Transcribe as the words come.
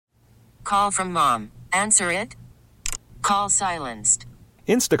call from mom. Answer it. Call silenced.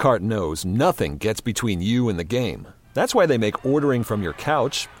 Instacart knows nothing gets between you and the game. That's why they make ordering from your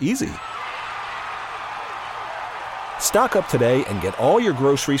couch easy. Stock up today and get all your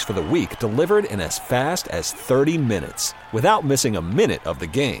groceries for the week delivered in as fast as 30 minutes without missing a minute of the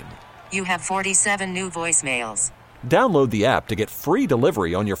game. You have 47 new voicemails. Download the app to get free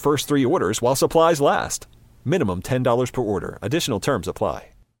delivery on your first 3 orders while supplies last. Minimum $10 per order. Additional terms apply.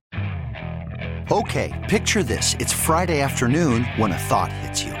 Okay, picture this. It's Friday afternoon when a thought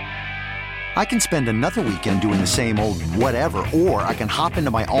hits you. I can spend another weekend doing the same old whatever, or I can hop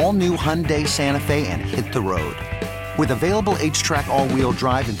into my all-new Hyundai Santa Fe and hit the road. With available H-Track all-wheel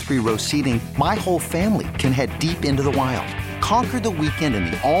drive and 3-row seating, my whole family can head deep into the wild. Conquer the weekend in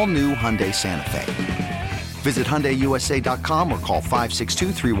the all-new Hyundai Santa Fe. Visit HyundaiUSA.com or call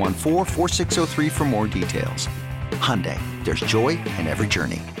 562-314-4603 for more details. Hyundai, there's joy in every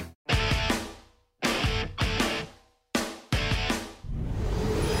journey.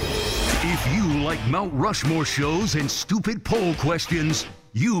 If you like Mount Rushmore shows and stupid poll questions,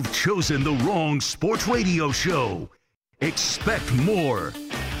 you've chosen the wrong sports radio show. Expect more.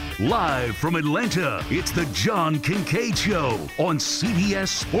 Live from Atlanta, it's the John Kincade Show on CBS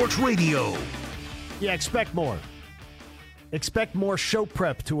Sports Radio. Yeah, expect more. Expect more show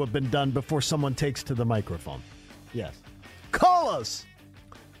prep to have been done before someone takes to the microphone. Yes. Call us.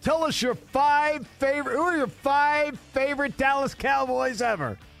 Tell us your who are your 5 favorite Dallas Cowboys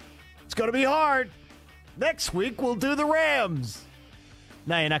ever. It's going to be hard. Next week, we'll do the Rams.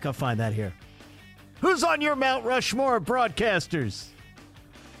 No, you're not going to find that here. Who's on your Mount Rushmore of broadcasters?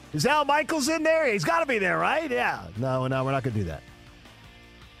 Is Al Michaels in there? He's got to be there, right? Yeah. No, we're not going to do that.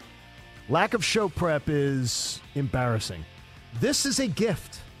 Lack of show prep is embarrassing. This is a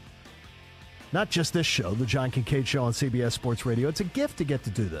gift. Not just this show, the John Kincade Show on CBS Sports Radio. It's a gift to get to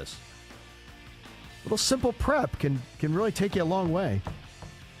do this. A little simple prep can really take you a long way.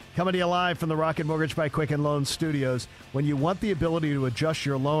 Coming to you live from the Rocket Mortgage by Quicken Loans studios. When you want the ability to adjust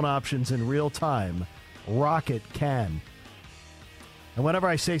your loan options in real time, Rocket can. And whenever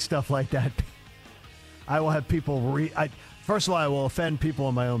I say stuff like that, I will have people first of all, I will offend people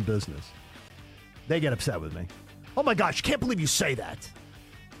in my own business. They get upset with me. Oh my gosh, can't believe you say that.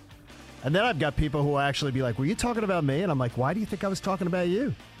 And then I've got people who will actually be like, were you talking about me? And I'm like, why do you think I was talking about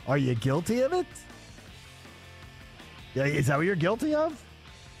you? Are you guilty of it? Is that what you're guilty of?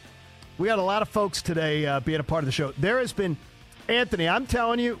 We got a lot of folks today being a part of the show. There has been, Anthony, I'm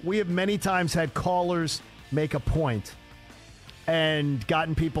telling you, we have many times had callers make a point and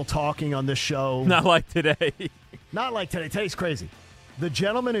gotten people talking on this show. Not like today. Not like today. Today's crazy. The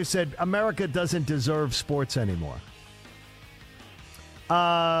gentleman who said America doesn't deserve sports anymore.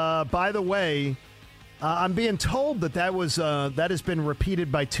 By the way, I'm being told that that has been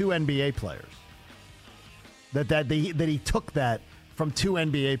repeated by 2 NBA players. That he took that from 2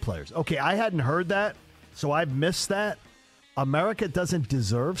 NBA players. Okay, I hadn't heard that, so I've missed that. America doesn't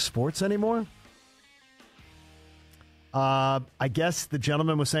deserve sports anymore? I guess the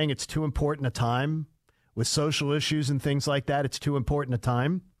gentleman was saying it's too important a time with social issues and things like that. It's too important a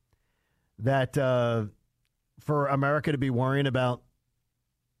time that for America to be worrying about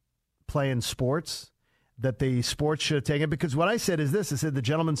playing sports, that the sports should have taken. Because what I said is this. I said the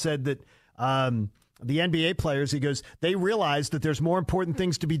gentleman said that the NBA players, he goes, they realize that there's more important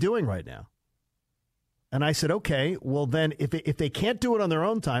things to be doing right now. And I said, okay, well then if they can't do it on their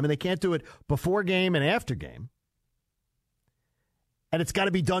own time and they can't do it before game and after game, and it's got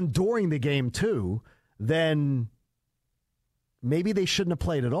to be done during the game too, then maybe they shouldn't have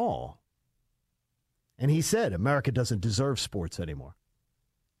played at all. And he said, America doesn't deserve sports anymore.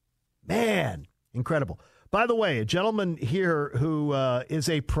 Man, incredible. By the way, a gentleman here who is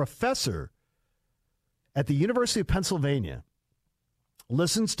a professor at the University of Pennsylvania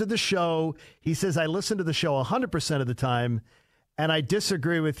listens to the show. He says, I listen to the show 100% of the time, and I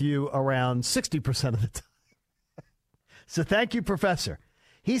disagree with you around 60% of the time. So thank you, Professor.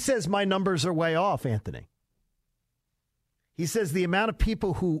 He says my numbers are way off, Anthony. He says the amount of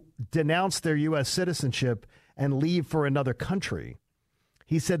people who denounce their U.S. citizenship and leave for another country,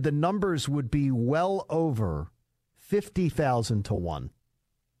 he said the numbers would be well over 50,000 to 1.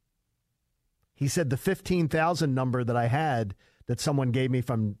 He said the 15,000 number that I had that someone gave me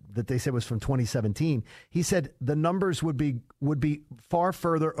from that they said was from 2017. He said the numbers would be far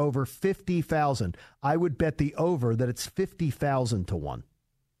further over 50,000. I would bet the over that it's 50,000 to 1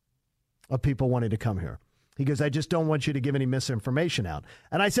 of people wanting to come here. He goes, I just don't want you to give any misinformation out.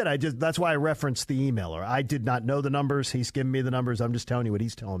 And I said, that's why I referenced the emailer. I did not know the numbers. He's giving me the numbers. I'm just telling you what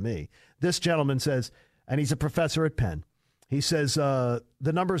he's telling me. This gentleman says, and he's a professor at Penn. He says the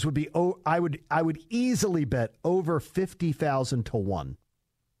numbers would be, I would easily bet over 50,000 to 1.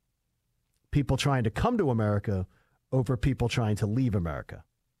 People trying to come to America over people trying to leave America.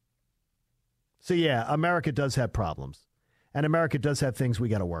 So, yeah, America does have problems. And America does have things we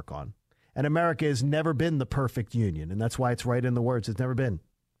got to work on. And America has never been the perfect union. And that's why it's right in the words. It's never been.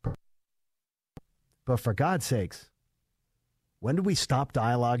 But for God's sakes, when do we stop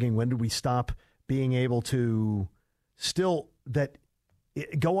dialoguing? When do we stop being able to still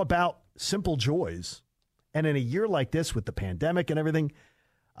go about simple joys? And in a year like this with the pandemic and everything,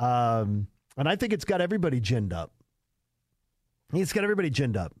 and I think it's got everybody ginned up. It's got everybody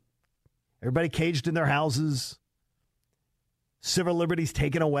ginned up. Everybody caged in their houses. Civil liberties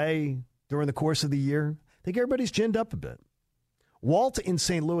taken away during the course of the year. I think everybody's ginned up a bit. Walt in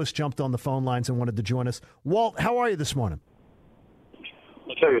St. Louis jumped on the phone lines and wanted to join us. Walt, how are you this morning?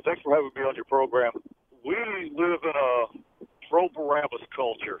 I'll tell you, thanks for having me on your program. We live in a pro-Barabbas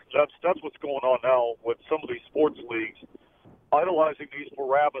culture. That's what's going on now with some of these sports leagues, idolizing these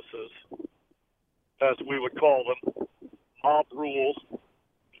Barabbases, as we would call them, mob rules.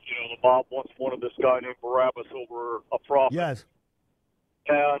 You know, the mob once wanted this guy named Barabbas over a prophet. Yes.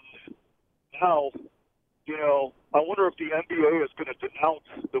 And now, you know, I wonder if the NBA is going to denounce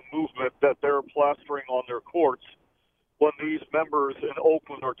the movement that they're plastering on their courts when these members in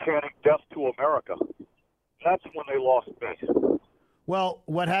Oakland are chanting death to America. That's when they lost me. Well,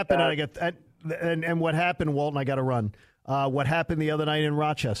 what happened, and what happened, Walt, and I got to run, what happened the other night in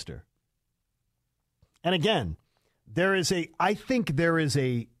Rochester. And again, I think there is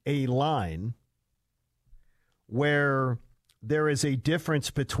a line where there is a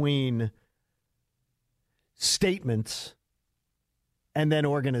difference between statements and then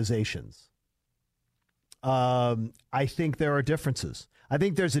organizations. I think there are differences. I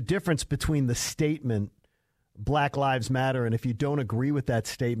think there's a difference between the statement, Black Lives Matter, and if you don't agree with that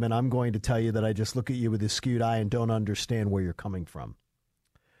statement, I'm going to tell you that I just look at you with a skewed eye and don't understand where you're coming from.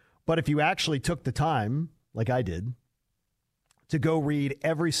 But if you actually took the time, like I did, to go read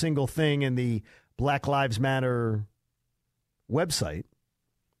every single thing in the Black Lives Matter website,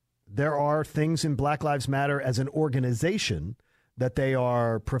 there are things in Black Lives Matter as an organization that they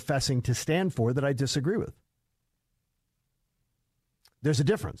are professing to stand for that I disagree with. There's a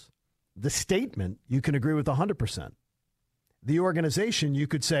difference. The statement, you can agree with 100%. The organization, you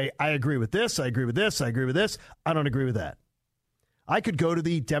could say, I agree with this, I agree with this, I agree with this, I don't agree with that. I could go to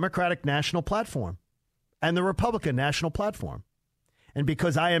the Democratic National Platform and the Republican National Platform. And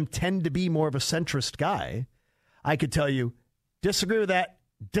because I tend to be more of a centrist guy, I could tell you, disagree with that,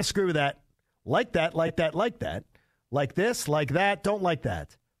 like that, like that, like that, like this, like that, don't like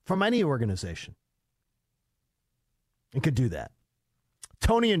that, from any organization. It could do that.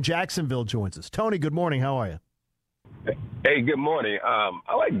 Tony in Jacksonville joins us. Tony, good morning. How are you? Hey, good morning.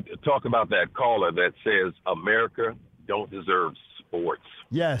 I like to talk about that caller that says America don't deserve sports.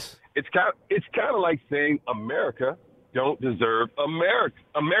 Yes. It's kind of like saying America don't deserve America.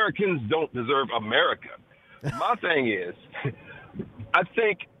 Americans don't deserve America. My thing is, I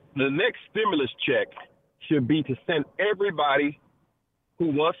think the next stimulus check should be to send everybody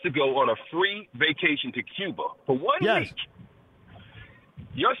who wants to go on a free vacation to Cuba for 1 week.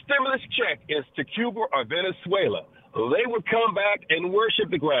 Your stimulus check is to Cuba or Venezuela. They would come back and worship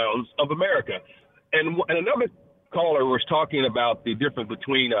the grounds of America. And another caller was talking about the difference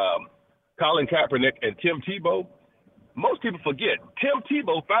between Colin Kaepernick and Tim Tebow. Most people forget Tim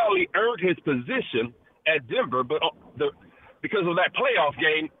Tebow finally earned his position at Denver, but because of that playoff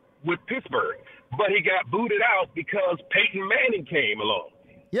game with Pittsburgh. But he got booted out because Peyton Manning came along.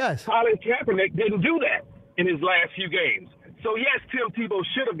 Yes. Colin Kaepernick didn't do that in his last few games. So, yes, Tim Tebow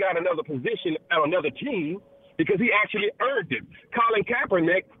should have got another position on another team because he actually earned it. Colin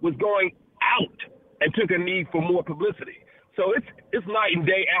Kaepernick was going out and took a need for more publicity. So it's night and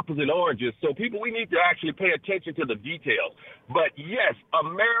day, apples and oranges. So, people, we need to actually pay attention to the details. But, yes,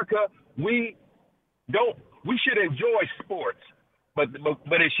 America, we should enjoy sports, but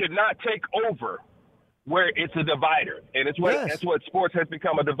it should not take over where it's a divider. And that's what sports has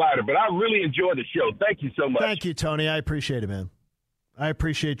become, a divider. But I really enjoy the show. Thank you so much. Thank you, Tony. I appreciate it, man. I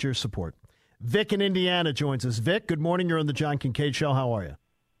appreciate your support. Vic in Indiana joins us. Vic, good morning. You're on the John Kincade Show. How are you?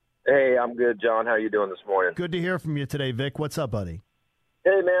 Hey, I'm good, John. How you doing this morning? Good to hear from you today, Vic. What's up, buddy?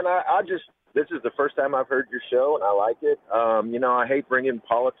 Hey, man, this is the first time I've heard your show, and I like it. I hate bringing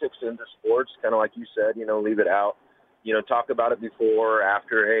politics into sports, kind of like you said, leave it out. Talk about it before or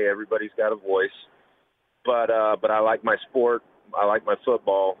after. Hey, everybody's got a voice. But I like my sport. I like my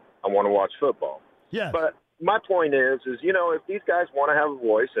football. I want to watch football. Yeah. But my point is, if these guys want to have a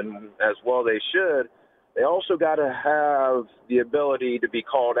voice, and as well they should, they also got to have the ability to be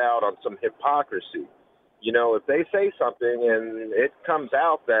called out on some hypocrisy. You know, if they say something and it comes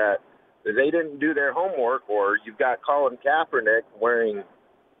out that they didn't do their homework, or you've got Colin Kaepernick wearing,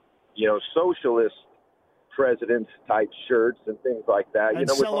 you know, socialist presidents type shirts and things like that. And you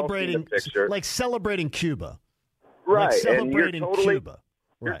know, celebrating, picture. like celebrating Cuba. Right. Like celebrating and Cuba.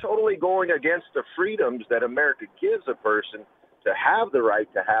 You're Right. totally going against the freedoms that America gives a person to have the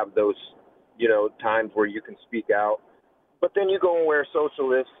right to have those, you know, times where you can speak out. But then you go and wear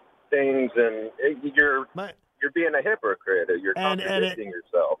socialist things, and you're being a hypocrite. You're contradicting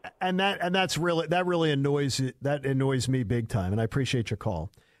yourself. And that really annoys me big time. And I appreciate your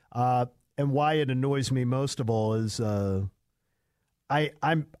call. And why it annoys me most of all is I'm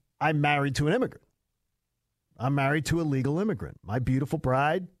married to an immigrant. I'm married to a legal immigrant. My beautiful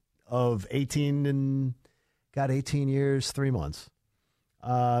bride of 18 years, 3 months,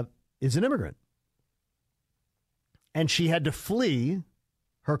 is an immigrant. And she had to flee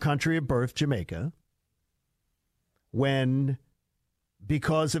her country of birth, Jamaica,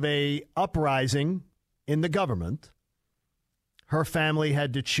 because of a uprising in the government, her family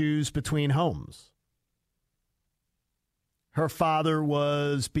had to choose between homes. Her father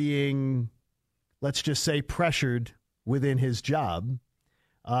was being, let's just say, pressured within his job,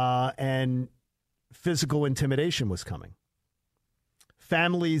 and physical intimidation was coming.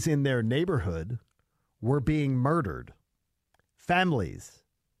 Families in their neighborhood were being murdered. Families.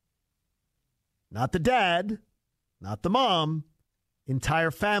 Not the dad, not the mom. Entire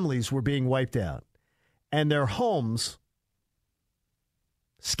families were being wiped out. And their homes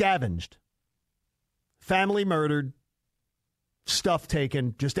scavenged. Family murdered. Stuff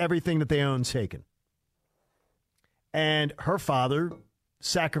taken. Just everything that they owned taken. And her father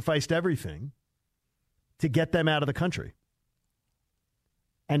sacrificed everything to get them out of the country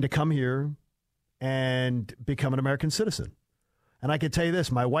and to come here and become an American citizen. And I can tell you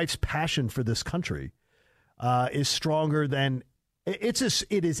this, my wife's passion for this country is stronger than, it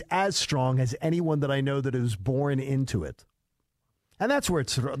is as strong as anyone that I know that is born into it. And that's where it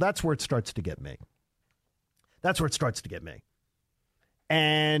starts to get me. That's where it starts to get me.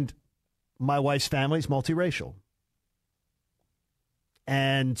 And my wife's family is multiracial.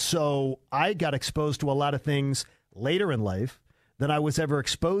 And so I got exposed to a lot of things later in life than I was ever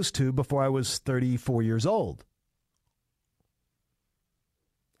exposed to before I was 34 years old.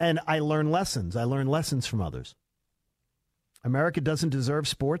 And I learned lessons. I learned lessons from others. America doesn't deserve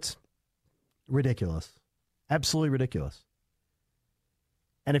sports? Ridiculous. Absolutely ridiculous.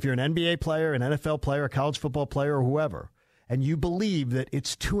 And if you're an NBA player, an NFL player, a college football player, or whoever, and you believe that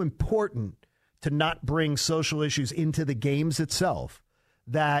it's too important to not bring social issues into the games itself,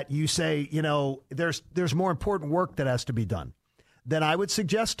 that you say, you know, there's more important work that has to be done, then I would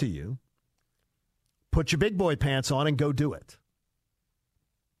suggest to you, put your big boy pants on and go do it.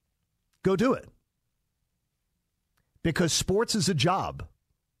 Go do it. Because sports is a job.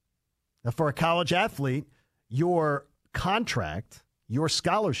 Now, for a college athlete, your contract, your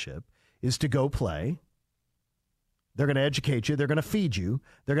scholarship is to go play. They're going to educate you. They're going to feed you.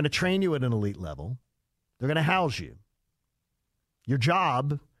 They're going to train you at an elite level. They're going to house you. Your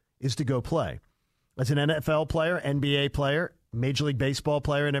job is to go play. As an NFL player, NBA player, Major League Baseball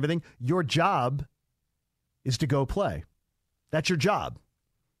player and everything, your job is to go play. That's your job.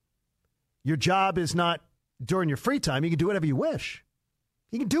 Your job is not during your free time. You can do whatever you wish.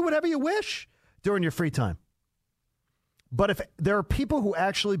 You can do whatever you wish during your free time. But if there are people who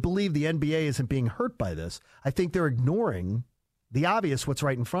actually believe the NBA isn't being hurt by this, I think they're ignoring the obvious, what's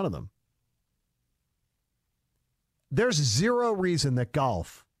right in front of them. There's zero reason that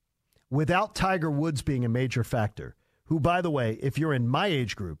golf, without Tiger Woods being a major factor, who, by the way, if you're in my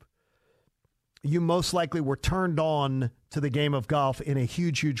age group, you most likely were turned on to the game of golf in a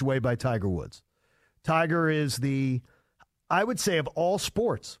huge, huge way by Tiger Woods. Tiger is I would say of all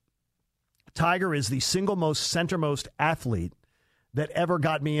sports, Tiger is the single most centermost athlete that ever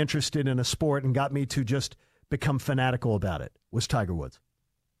got me interested in a sport and got me to just become fanatical about it, was Tiger Woods.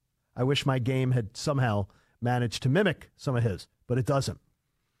 I wish my game had somehow managed to mimic some of his, but it doesn't.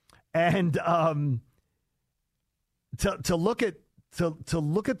 And to look at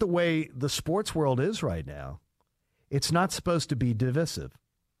the way the sports world is right now, it's not supposed to be divisive.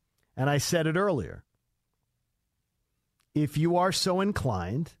 And I said it earlier. If you are so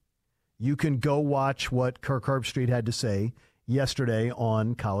inclined, you can go watch what Kirk Herbstreit had to say yesterday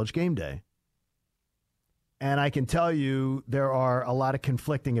on College Game Day. And I can tell you there are a lot of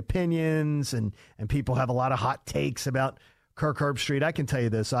conflicting opinions and people have a lot of hot takes about Kirk Herbstreit. I can tell you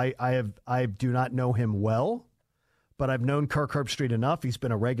this. I do not know him well, but I've known Kirk Herbstreit enough. He's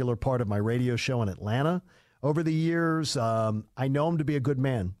been a regular part of my radio show in Atlanta over the years. I know him to be a good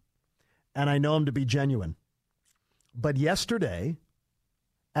man, and I know him to be genuine. But yesterday,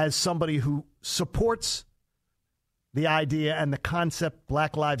 as somebody who supports the idea and the concept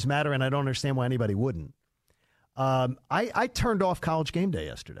Black Lives Matter, and I don't understand why anybody wouldn't, I turned off College Game Day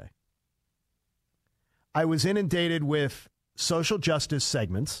yesterday. I was inundated with social justice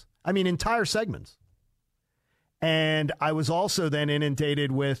segments. I mean, entire segments. And I was also then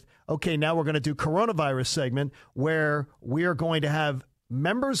inundated with, okay, now we're going to do coronavirus segment where we are going to have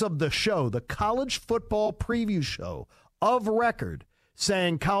members of the show, the college football preview show of record,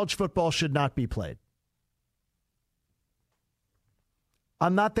 saying college football should not be played.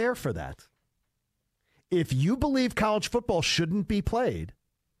 I'm not there for that. If you believe college football shouldn't be played,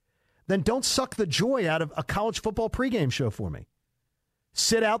 then don't suck the joy out of a college football pregame show for me.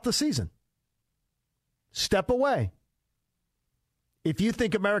 Sit out the season. Step away. If you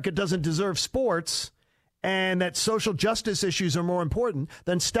think America doesn't deserve sports and that social justice issues are more important,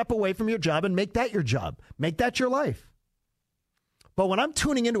 then step away from your job and make that your job. Make that your life. But when I'm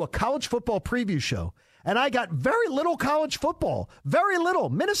tuning into a college football preview show and I got very little college football, very little,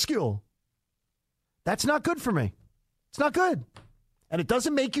 minuscule, that's not good for me. It's not good. And it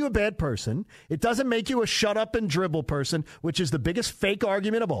doesn't make you a bad person. It doesn't make you a shut up and dribble person, which is the biggest fake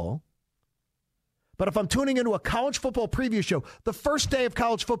argument of all. But if I'm tuning into a college football preview show, the first day of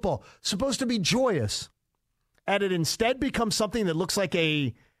college football, supposed to be joyous, and it instead becomes something that looks like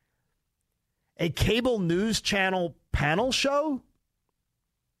a cable news channel panel show,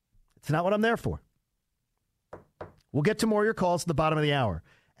 it's not what I'm there for. We'll get to more of your calls at the bottom of the hour.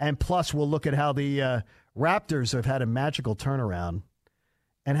 And plus, we'll look at how the Raptors have had a magical turnaround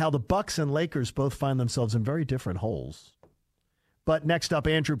and how the Bucks and Lakers both find themselves in very different holes. But next up,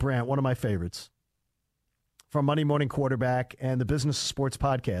 Andrew Brandt, one of my favorites, from Monday Morning Quarterback and the Business of Sports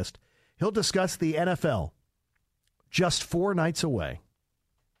podcast. He'll discuss the NFL just 4 nights away.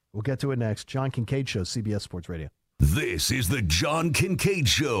 We'll get to it next. John Kincade Show, CBS Sports Radio. This is the John Kincade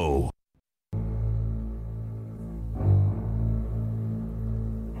Show.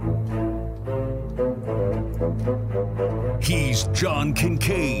 He's John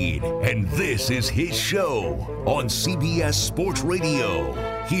Kincade, and this is his show on CBS Sports Radio.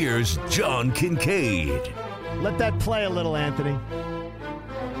 Here's John Kincade. Let that play a little, Anthony.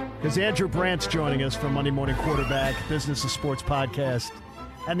 Because Andrew Brandt's joining us from Monday Morning Quarterback, Business of Sports podcast,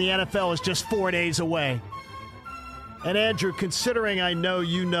 and the NFL is just 4 days away. And Andrew, considering I know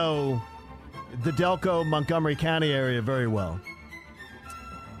you know the Delco, Montgomery County area very well,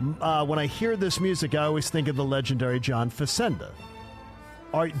 when I hear this music, I always think of the legendary John Facenda.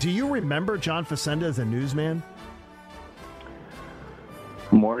 Do you remember John Facenda as a newsman?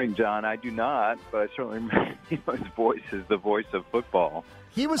 Morning, John. I do not, but I certainly remember his voice is the voice of football.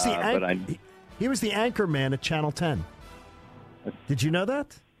 He was the he was the anchor man at Channel 10. Did you know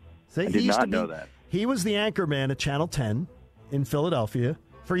that? I did not know that. He was the anchor man at Channel 10 in Philadelphia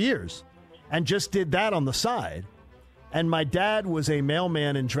for years and just did that on the side. And my dad was a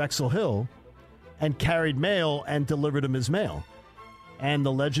mailman in Drexel Hill and carried mail and delivered him his mail. And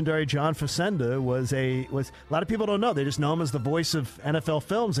the legendary John Facenda was a lot of people don't know. They just know him as the voice of NFL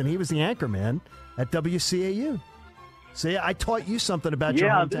films, and he was the anchor man at WCAU. See, I taught you something about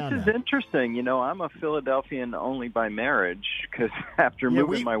your hometown. Yeah, this is interesting. You know, I'm a Philadelphian only by marriage because after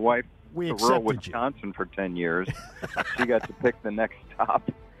moving my wife to rural Wisconsin for 10 years, she got to pick the next stop.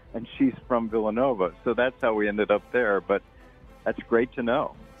 And she's from Villanova, so that's how we ended up there. But that's great to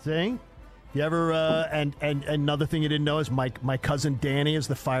know. See, you ever and another thing you didn't know is my cousin Danny is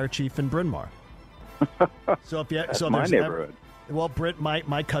the fire chief in Bryn Mawr. So if you that's my neighborhood.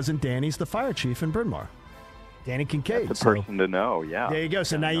 My cousin Danny's the fire chief in Bryn Mawr. Danny Kincade. That's a person to know. Yeah. There you go.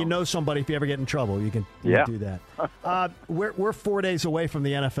 So now you know somebody. If you ever get in trouble, you can do that. We're 4 days away from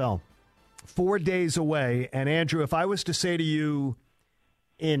the NFL. 4 days away, and Andrew, if I was to say to you,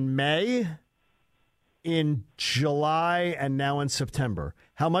 in May, in July, and now in September,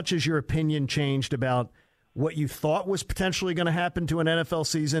 how much has your opinion changed about what you thought was potentially going to happen to an NFL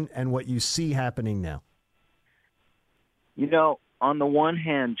season and what you see happening now? You know, on the one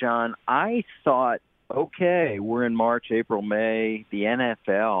hand, John, I thought, okay, we're in March, April, May. The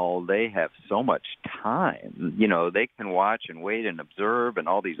NFL, they have so much time. You know, they can watch and wait and observe and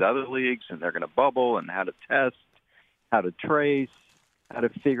all these other leagues, and they're going to bubble and how to test, how to trace, how to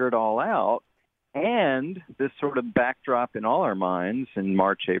figure it all out. And this sort of backdrop in all our minds in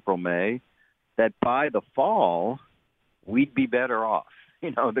March, April, May, that by the fall, we'd be better off.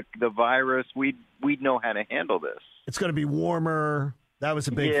 You know, the virus, we'd know how to handle this. It's going to be warmer. That was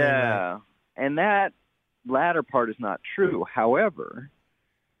a big thing. Yeah, right? And that latter part is not true. However,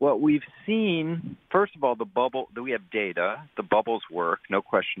 what we've seen, first of all, the bubble, we have data. The bubbles work, no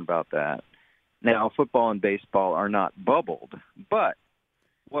question about that. Now, football and baseball are not bubbled, but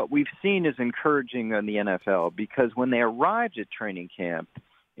what we've seen is encouraging in the NFL because when they arrived at training camp,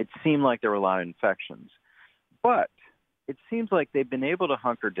 it seemed like there were a lot of infections. But it seems like they've been able to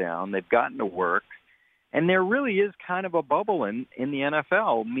hunker down. They've gotten to work. And there really is kind of a bubble in the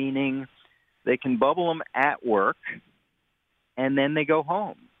NFL, meaning they can bubble them at work and then they go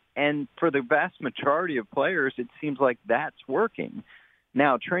home. And for the vast majority of players, it seems like that's working.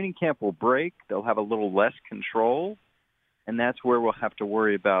 Now, training camp will break. They'll have a little less control, and that's where we'll have to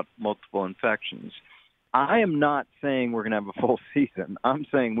worry about multiple infections. I am not saying we're going to have a full season. I'm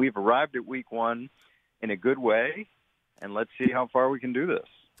saying we've arrived at week 1 in a good way, and let's see how far we can do this.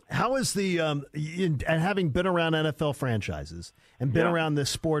 How is and having been around NFL franchises and been around this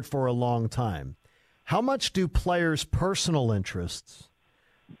sport for a long time, how much do players' personal interests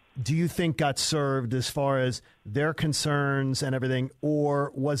do you think got served as far as their concerns and everything,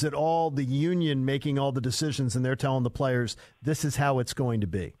 or was it all the union making all the decisions and they're telling the players this is how it's going to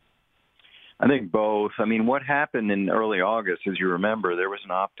be? I think both. I mean, what happened in early August, as you remember, there was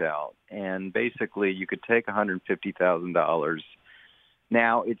an opt-out, and basically you could take $150,000.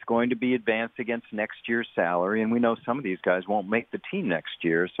 Now it's going to be advanced against next year's salary, and we know some of these guys won't make the team next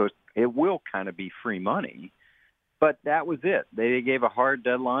year, so it will kind of be free money. But that was it. They gave a hard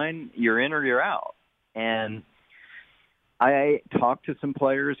deadline. You're in or you're out. And I talked to some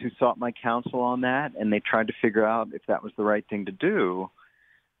players who sought my counsel on that, and they tried to figure out if that was the right thing to do.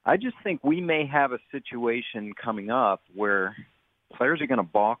 I just think we may have a situation coming up where players are going to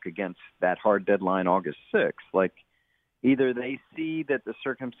balk against that hard deadline August 6th. Like, either they see that the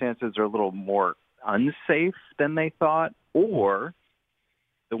circumstances are a little more unsafe than they thought, or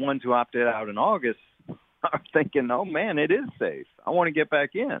the ones who opted out in August are thinking, oh, man, it is safe. I want to get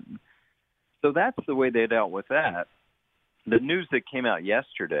back in. So that's the way they dealt with that. The news that came out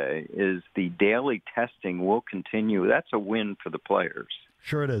yesterday is the daily testing will continue. That's a win for the players.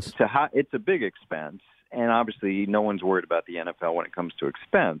 Sure it is. It's a big expense, and obviously no one's worried about the NFL when it comes to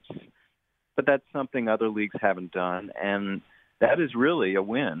expense. But that's something other leagues haven't done, and that is really a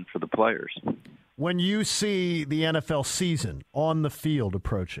win for the players. When you see the NFL season on the field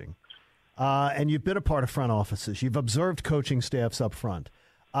approaching, and you've been a part of front offices, you've observed coaching staffs up front.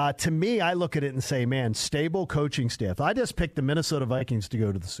 To me, I look at it and say, man, stable coaching staff. I just picked the Minnesota Vikings to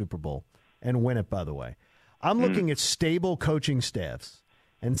go to the Super Bowl and win it, by the way. I'm looking at stable coaching staffs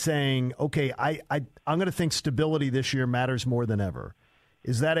and saying, okay, I'm going to think stability this year matters more than ever.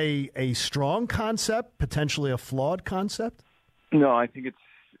 Is that a strong concept, potentially a flawed concept? No, I think it's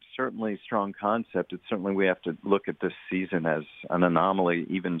certainly a strong concept. It's certainly we have to look at this season as an anomaly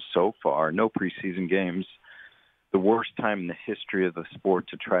even so far. No preseason games. The worst time in the history of the sport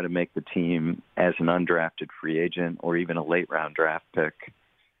to try to make the team as an undrafted free agent or even a late-round draft pick.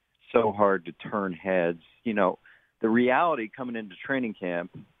 So hard to turn heads. You know, the reality coming into training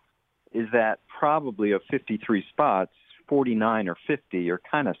camp is that probably of 53 spots, 49 or 50 are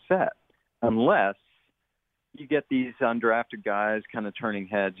kind of set, unless you get these undrafted guys kind of turning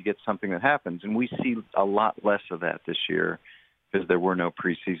heads, you get something that happens. And we see a lot less of that this year because there were no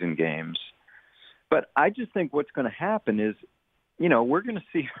preseason games. But I just think what's going to happen is, you know, we're going to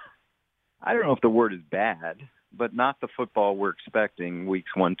see, I don't know if the word is bad, but not the football we're expecting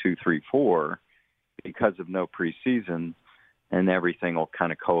weeks 1, 2, 3, 4 because of no preseason, and everything will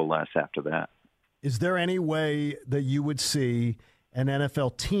kind of coalesce after that. Is there any way that you would see an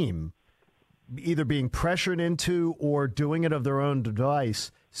NFL team either being pressured into or doing it of their own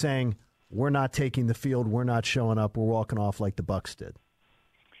device, saying, we're not taking the field, we're not showing up, we're walking off like the Bucs did?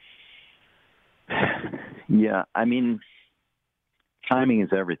 Yeah, I mean, timing is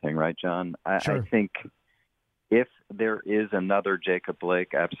everything, right, John? Sure. I think if there is another Jacob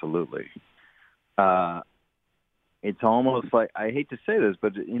Blake, absolutely. It's almost like, I hate to say this,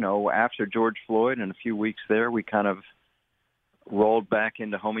 but, you know, after George Floyd and a few weeks there, we kind of rolled back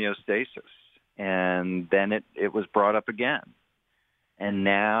into homeostasis. And then it was brought up again. And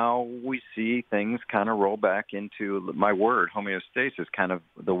now we see things kind of roll back into, my word, homeostasis, kind of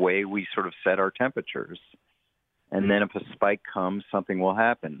the way we sort of set our temperatures. And then if a spike comes, something will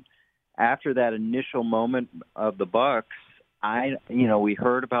happen. After that initial moment of the Bucs, we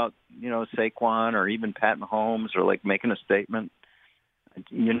heard about, Saquon or even Pat Mahomes or like making a statement.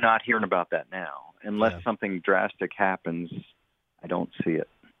 You're not hearing about that now. Unless something drastic happens, I don't see it.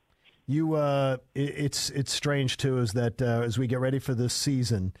 It's strange, too, is that as we get ready for this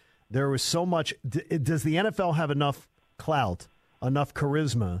season, there was so much. Does the NFL have enough clout enough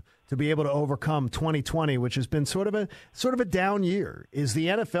charisma to be able to overcome 2020, which has been sort of a down year. Is the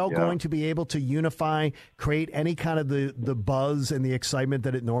NFL going to be able to unify, create any kind of the buzz and the excitement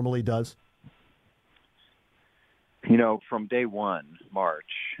that it normally does? From day one, March,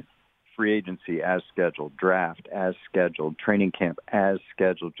 free agency as scheduled, draft as scheduled, training camp as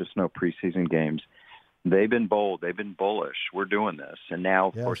scheduled, just no preseason games. They've been bold. They've been bullish. We're doing this. And now,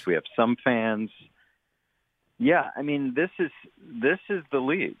 of course, we have some fans. Yeah, I mean, this is the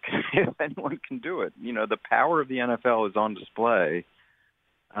league. If anyone can do it. The power of the NFL is on display.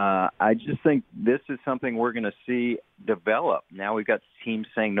 I just think this is something we're going to see develop. Now we've got teams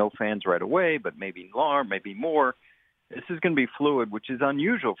saying no fans right away, but maybe more. This is going to be fluid, which is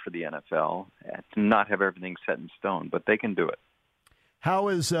unusual for the NFL to not have everything set in stone, but they can do it. How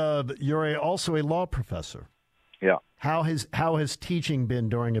is you're also a law professor? Yeah. How has teaching been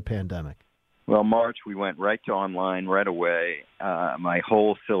during a pandemic? Well, March we went right to online right away. My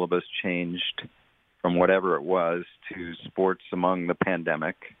whole syllabus changed from whatever it was to sports among the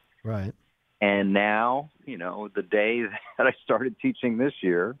pandemic. Right. And now, the day that I started teaching this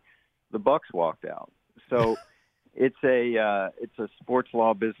year, the Bucks walked out. So. It's a sports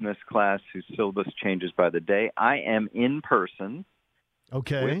law business class whose syllabus changes by the day. I am in person.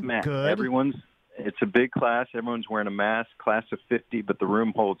 Okay, with good. It's a big class. Everyone's wearing a mask. Class of 50, but the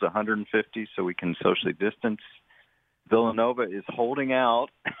room holds 150, so we can socially distance. Villanova is holding out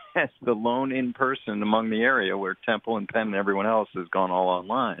as the lone in person among the area, where Temple and Penn and everyone else has gone all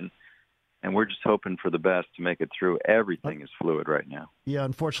online. And we're just hoping for the best to make it through. Everything is fluid right now. Yeah,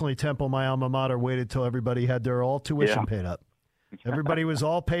 unfortunately, Temple, my alma mater, waited till everybody had their all tuition paid up. Everybody was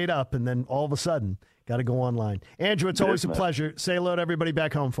all paid up, and then all of a sudden, got to go online. Andrew, it's always a pleasure. Say hello to everybody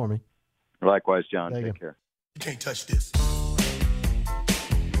back home for me. Likewise, John. Take care. You can't touch this.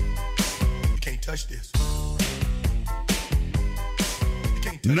 You can't touch this.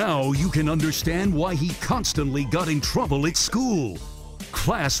 Now you can understand why he constantly got in trouble at school.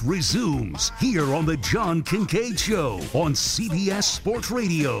 Class resumes here on the John Kincade Show on CBS Sports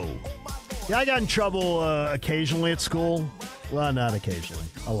Radio. Yeah, I got in trouble occasionally at school. Well, not occasionally.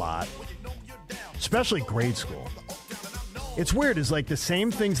 A lot. Especially grade school. It's weird. It's like the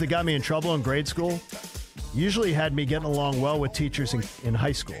same things that got me in trouble in grade school usually had me getting along well with teachers in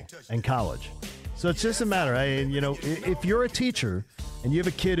high school and college. So it's just a matter. If you're a teacher and you have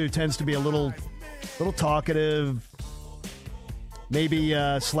a kid who tends to be a little talkative, maybe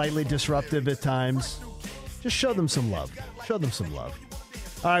slightly disruptive at times, just show them some love. Show them some love.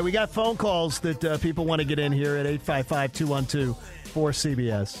 All right, we got phone calls that people want to get in here at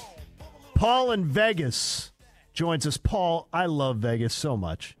 855-212-4CBS. Paul in Vegas joins us. Paul, I love Vegas so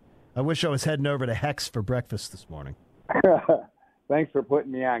much. I wish I was heading over to Hex for breakfast this morning. Thanks for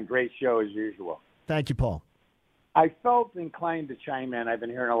putting me on. Great show as usual. Thank you, Paul. I felt inclined to chime in. I've been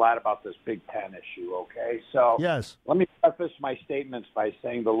hearing a lot about this Big Ten issue, okay? So yes. Let me preface my statements by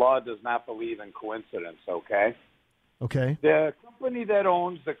saying the law does not believe in coincidence, okay? Okay. The company that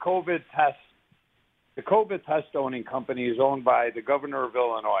owns the COVID test owning company is owned by the governor of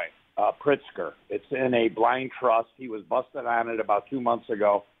Illinois, Pritzker. It's in a blind trust. He was busted on it about 2 months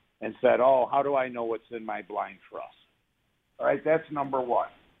ago and said, how do I know what's in my blind trust? All right, that's number one.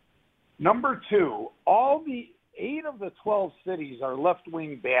 Number two, all the 8 of the 12 cities are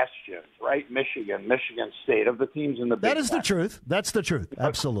left-wing bastions, right? Michigan State, of the teams in the Big Ten. That is the truth. That's the truth.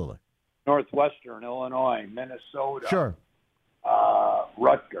 Absolutely. Northwestern, Illinois, Minnesota. Sure.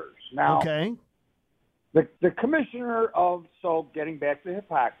 Rutgers. Now, okay. The commissioner of, so getting back to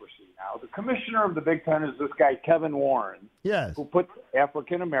hypocrisy now, the commissioner of the Big Ten is this guy, Kevin Warren. Yes. Who put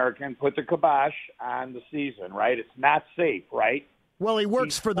African-American, put the kibosh on the season, right? It's not safe, right? Well, he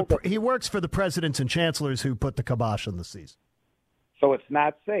works for the presidents and chancellors who put the kibosh on the season. So it's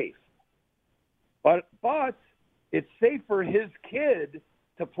not safe. But it's safe for his kid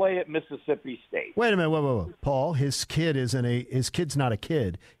to play at Mississippi State. Wait a minute, whoa. Paul, his kid's not a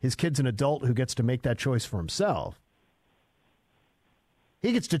kid. His kid's an adult who gets to make that choice for himself.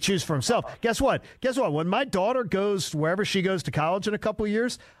 He gets to choose for himself. Guess what? When my daughter goes wherever she goes to college in a couple of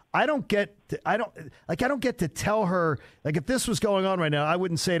years, I don't get to tell her, like, if this was going on right now, I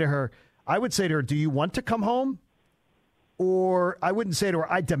would say to her, do you want to come home? Or I wouldn't say to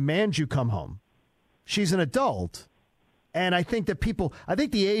her, I demand you come home. She's an adult. And I think that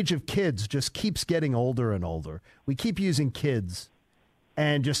the age of kids just keeps getting older and older. We keep using kids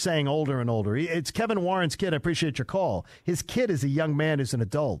and just saying older and older. It's Kevin Warren's kid. I appreciate your call. His kid is a young man who's an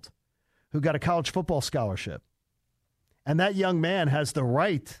adult who got a college football scholarship. And that young man has the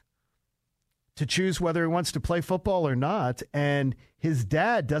right to choose whether he wants to play football or not. And his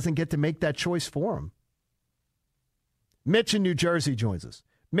dad doesn't get to make that choice for him. Mitch in New Jersey joins us.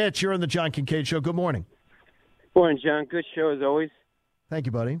 Mitch, you're on the John Kincade Show. Good morning. Morning, John. Good show as always. Thank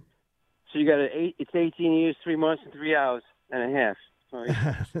you, buddy. So you got it's 18 years, 3 months, and 3 hours and a half. Sorry.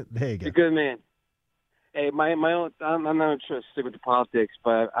 There you go. You're a good man. Hey, I'm not trying to stick with the politics,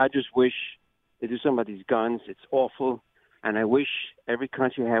 but I just wish they do something about these guns. It's awful, and I wish every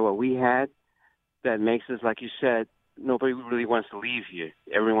country had what we had. That makes us, like you said, nobody really wants to leave here.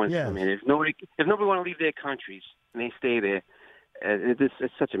 Everyone wants to come in. If nobody want to leave their countries and they stay there,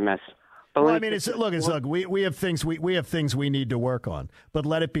 it's such a mess. But well, I mean, look. We have things we need to work on, but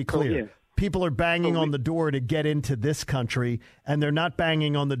let it be clear. Yeah. People are banging on the door to get into this country, and they're not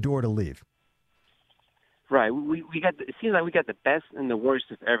banging on the door to leave. Right. We got. It seems like we got the best and the worst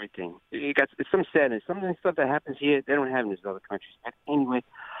of everything. You got some sadness. Some of the stuff that happens here, they don't have in these other countries. But anyway,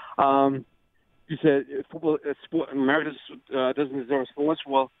 you said football, America doesn't deserve sports.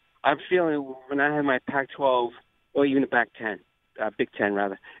 Well, I'm feeling when I have my Pac-12 or even the Pac-10, Big Ten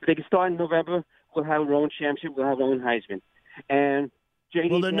rather. If they can start in November, we'll have our own championship. We'll have our own Heisman. And JD.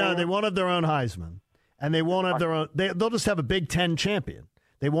 Well, they won't have their own Heisman, and they won't have their own. They'll just have a Big Ten champion.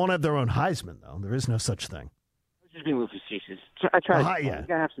 They won't have their own Heisman, though. There is no such thing. I'm just being a little facetious. I try. You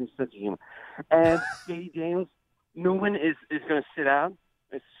gotta have some sense of humor. And JD Daniels, Newman is going to sit out.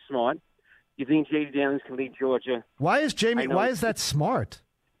 It's smart. You think JD Daniels can lead Georgia? Why is that smart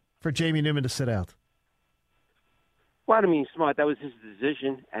for Jamie Newman to sit out? Well, I mean, smart. That was his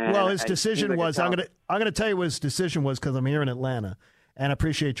decision. And his decision was. I'm going to tell you what his decision was because I'm here in Atlanta, and I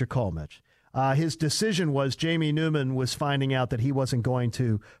appreciate your call, Mitch. His decision was Jamie Newman was finding out that he wasn't going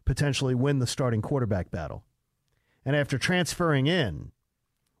to potentially win the starting quarterback battle. And after transferring in,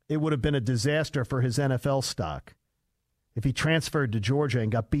 it would have been a disaster for his NFL stock if he transferred to Georgia and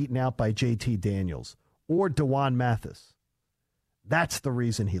got beaten out by J.T. Daniels or DeJuan Mathis. That's the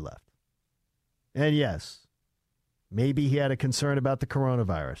reason he left. And yes, maybe he had a concern about the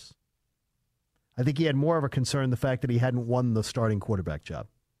coronavirus. I think he had more of a concern the fact that he hadn't won the starting quarterback job.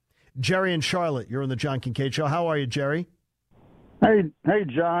 Jerry in Charlotte, you're on the John Kincade Show. How are you, Jerry? Hey,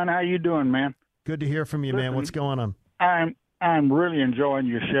 John. How you doing, man? Good to hear from you, man. What's going on? I'm really enjoying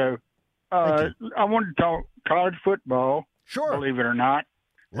your show. I wanted to talk college football. Sure. Believe it or not.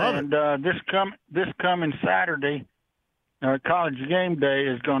 Love it. This coming Saturday, College Game Day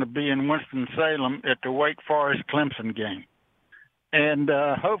is going to be in Winston-Salem at the Wake Forest-Clemson game. And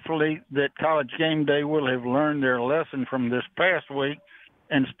hopefully that College Game Day will have learned their lesson from this past week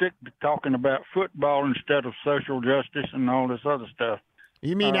and stick to talking about football instead of social justice and all this other stuff.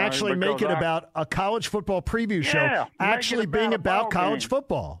 You mean actually make it about a college football preview show, actually being about college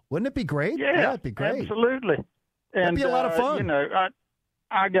football? Wouldn't it be great? Yeah, it'd be great. Absolutely. That'd be a lot of fun.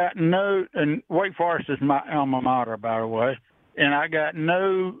 I got and Wake Forest is my alma mater, by the way, and I got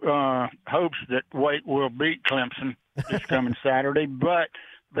no hopes that Wake will beat Clemson this coming Saturday, but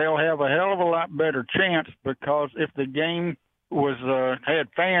they'll have a hell of a lot better chance because if the game was had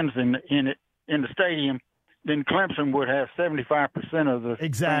fans in the stadium, then Clemson would have 75% of the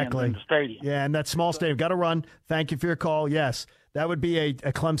fans in the stadium. Yeah, and that small stadium. Got to run. Thank you for your call. Yes, that would be a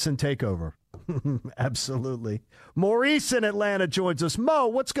Clemson takeover. Absolutely. Maurice in Atlanta joins us. Mo,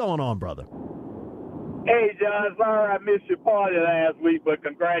 what's going on, brother? Hey, John. Sorry I missed your party last week, but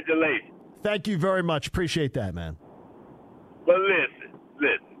congratulations. Thank you very much. Appreciate that, man. But listen.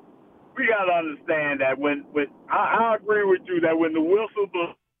 We got to understand that when I agree with you that when the whistle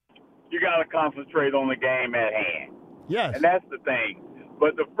blows, you got to concentrate on the game at hand. Yes. And that's the thing.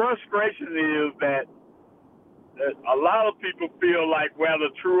 But the frustration is that a lot of people feel like, whether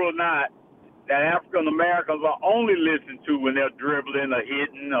true or not, that African Americans are only listened to when they're dribbling or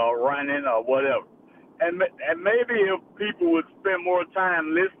hitting or running or whatever. And maybe if people would spend more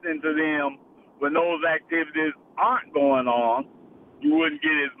time listening to them when those activities aren't going on, you wouldn't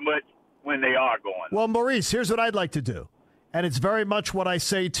get as much when they are going on. Well, Maurice, here's what I'd like to do. And it's very much what I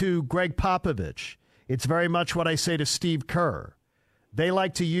say to Greg Popovich. It's very much what I say to Steve Kerr. They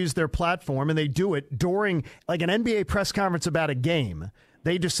like to use their platform, and they do it during like an NBA press conference about a game.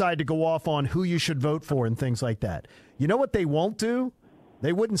 They decide to go off on who you should vote for and things like that. You know what they won't do?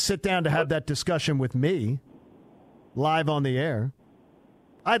 They wouldn't sit down to have that discussion with me live on the air.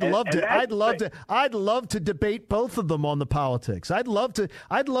 I'd love to debate both of them on the politics. I'd love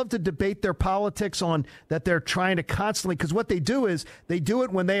to debate their politics on that they're trying to constantly, because what they do is they do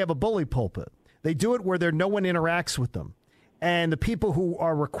it when they have a bully pulpit. They do it where no one interacts with them. And the people who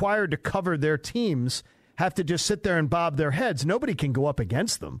are required to cover their teams have to just sit there and bob their heads. Nobody can go up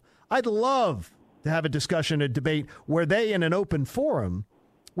against them. I'd love to have a discussion, a debate where they, in an open forum,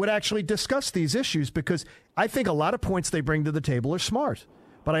 would actually discuss these issues, because I think a lot of points they bring to the table are smart.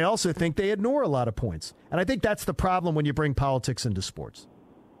 But I also think they ignore a lot of points. And I think that's the problem when you bring politics into sports.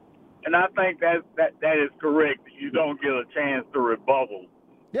 And I think that is correct. You don't get a chance to rebuttal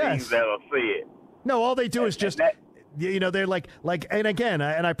things that are said. No, all they do is just, they're like, and again,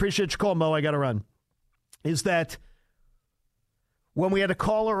 and I appreciate your call, Mo, I got to run, is that when we had a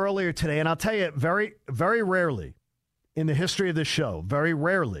caller earlier today, and I'll tell you, very, very rarely in the history of this show, very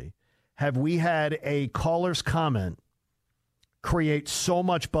rarely have we had a caller's comment create so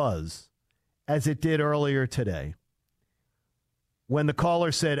much buzz as it did earlier today when the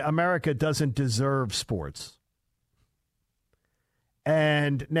caller said America doesn't deserve sports.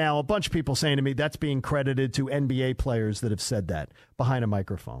 And now a bunch of people saying to me that's being credited to NBA players that have said that behind a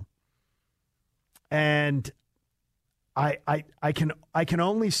microphone. And I can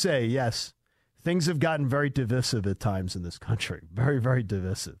only say, yes, things have gotten very divisive at times in this country. Very, very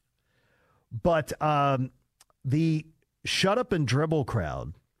divisive. But the shut up and dribble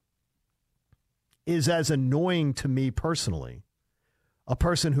crowd is as annoying to me personally, a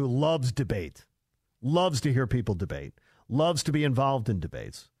person who loves debate, loves to hear people debate, loves to be involved in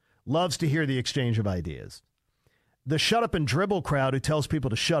debates, loves to hear the exchange of ideas. The shut up and dribble crowd who tells people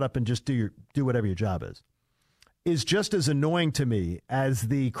to shut up and just do whatever your job is just as annoying to me as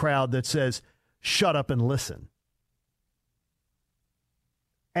the crowd that says, shut up and listen.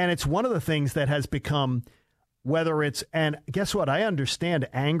 And it's one of the things that has become, whether it's, and guess what? I understand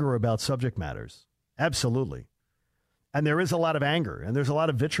anger about subject matters. Absolutely. And there is a lot of anger and there's a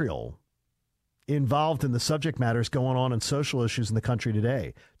lot of vitriol involved in the subject matters going on in social issues in the country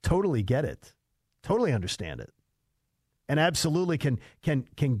today. Totally get it. Totally understand it. And absolutely can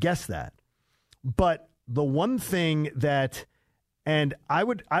guess that. But the one thing that, and I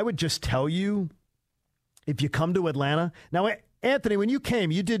would just tell you, if you come to Atlanta, now, Anthony, when you came,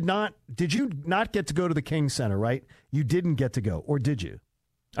 did you not get to go to the King Center, right? You didn't get to go, or did you?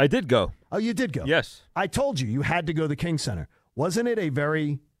 I did go. Oh, you did go? Yes. I told you had to go to the King Center. Wasn't it a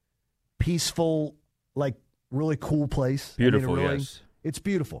very peaceful, like really cool place? Beautiful, yes. It's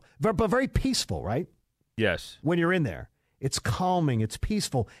beautiful, but very peaceful, right? Yes. When you're in there, it's calming, it's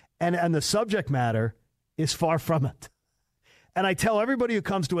peaceful, and the subject matter is far from it. And I tell everybody who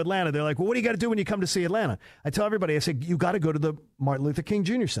comes to Atlanta, they're like, well, what do you got to do when you come to see Atlanta? I tell everybody, I say, you got to go to the Martin Luther King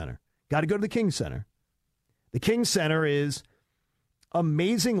Jr. Center. Got to go to the King Center. The King Center is,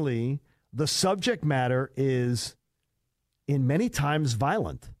 amazingly, the subject matter is, in many times,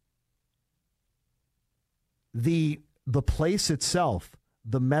 violent. The place itself,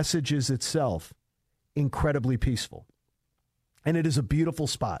 the messages itself, incredibly peaceful. And it is a beautiful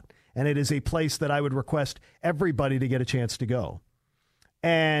spot. And it is a place that I would request everybody to get a chance to go.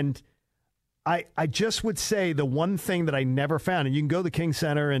 And I just would say the one thing that I never found, and you can go to the King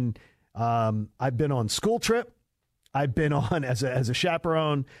Center, and I've been on school trip. I've been on as a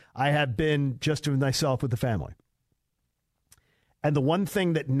chaperone. I have been just with myself with the family. And the one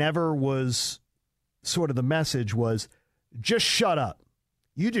thing that never was sort of the message was, just shut up.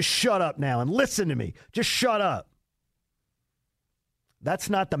 You just shut up now and listen to me. Just shut up.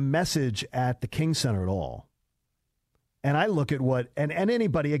 That's not the message at the King Center at all. And I look at what, and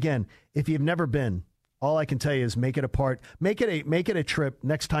anybody, again, if you've never been, all I can tell you is make it a part, make it a trip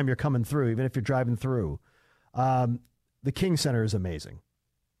next time you're coming through, even if you're driving through. The King Center is amazing.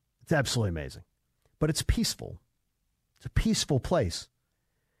 It's absolutely amazing. But it's peaceful. It's a peaceful place.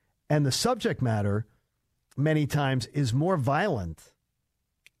 And the subject matter, many times, is more violent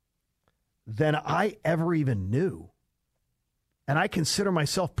than I ever even knew. And I consider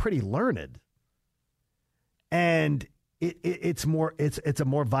myself pretty learned. And it's a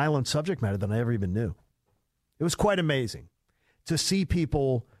more violent subject matter than I ever even knew. It was quite amazing to see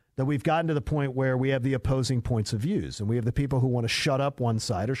people that we've gotten to the point where we have the opposing points of views. And we have the people who want to shut up one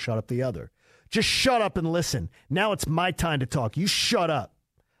side or shut up the other. Just shut up and listen. Now it's my time to talk. You shut up.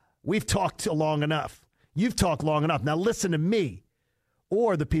 We've talked long enough. You've talked long enough. Now listen to me.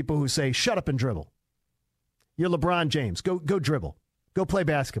 Or the people who say, shut up and dribble. You're LeBron James. Go dribble. Go play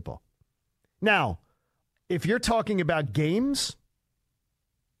basketball. Now, if you're talking about games,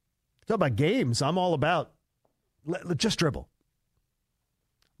 I'm all about just dribble.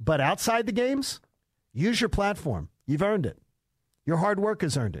 But outside the games, use your platform. You've earned it. Your hard work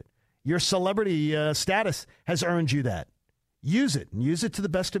has earned it. Your celebrity status has earned you that. Use it, and use it to the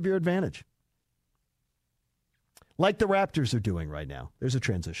best of your advantage. Like the Raptors are doing right now. There's a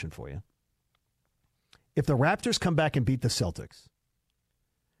transition for you. If the Raptors come back and beat the Celtics,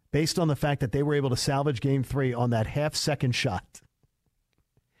 based on the fact that they were able to salvage Game 3 on that half-second shot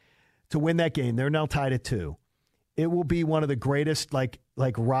to win that game, they're now tied at 2. It will be one of the greatest like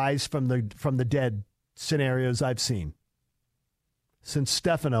rise from the dead scenarios I've seen. since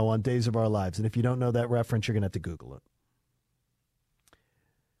Stefano on Days of Our Lives. And if you don't know that reference, you're going to have to Google it.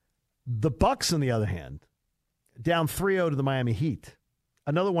 The Bucks, on the other hand, down 3-0 to the Miami Heat.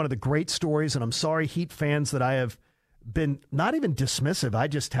 Another one of the great stories, and I'm sorry, Heat fans, that I have been not even dismissive.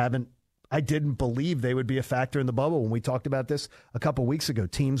 I didn't believe they would be a factor in the bubble when we talked about this a couple weeks ago.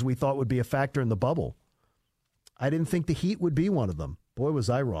 Teams we thought would be a factor in the bubble. I didn't think the Heat would be one of them. Boy, was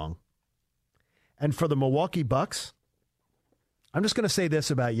I wrong. And for the Milwaukee Bucks, I'm just going to say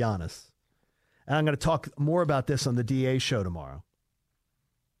this about Giannis. And I'm going to talk more about this on the DA show tomorrow.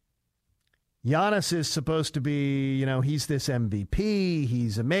 Giannis is supposed to be, he's this MVP.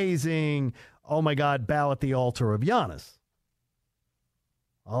 He's amazing. Oh, my God, bow at the altar of Giannis.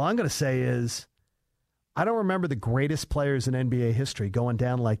 All I'm going to say is I don't remember the greatest players in NBA history going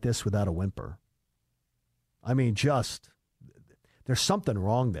down like this without a whimper. I mean, there's something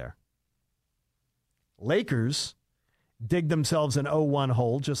wrong there. Lakers dig themselves an 0-1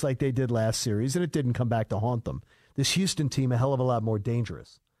 hole just like they did last series, and it didn't come back to haunt them. This Houston team, a hell of a lot more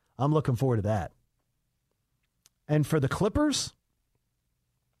dangerous. I'm looking forward to that. And for the Clippers,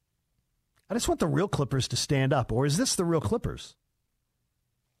 I just want the real Clippers to stand up. Or is this the real Clippers?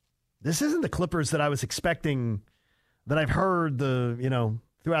 This isn't the Clippers that I was expecting, that I've heard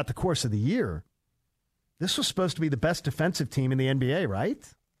throughout the course of the year. This was supposed to be the best defensive team in the NBA, right?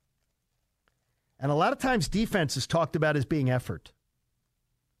 And a lot of times defense is talked about as being effort.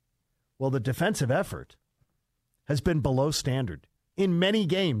 Well, the defensive effort has been below standard in many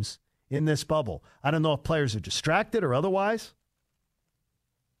games in this bubble. I don't know if players are distracted or otherwise.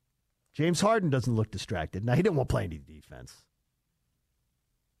 James Harden doesn't look distracted. Now, he didn't want to play any defense,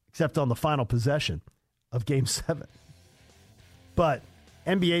 except on the final possession of Game 7. But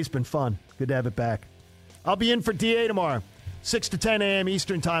NBA's been fun. Good to have it back. I'll be in for DA tomorrow, 6 to 10 a.m.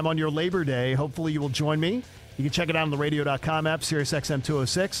 Eastern Time on your Labor Day. Hopefully you will join me. You can check it out on the radio.com app, SiriusXM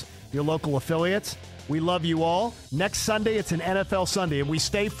 206, your local affiliates. We love you all. Next Sunday, it's an NFL Sunday, and we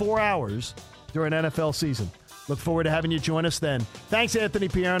stay 4 hours during NFL season. Look forward to having you join us then. Thanks, Anthony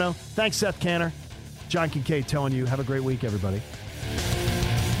Pierno. Thanks, Seth Canner. John Kincade telling you, have a great week, everybody.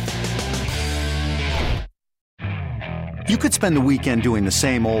 You could spend the weekend doing the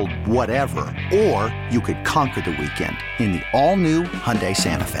same old whatever, or you could conquer the weekend in the all-new Hyundai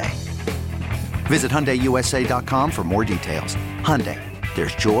Santa Fe. Visit HyundaiUSA.com for more details. Hyundai,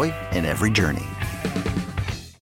 there's joy in every journey.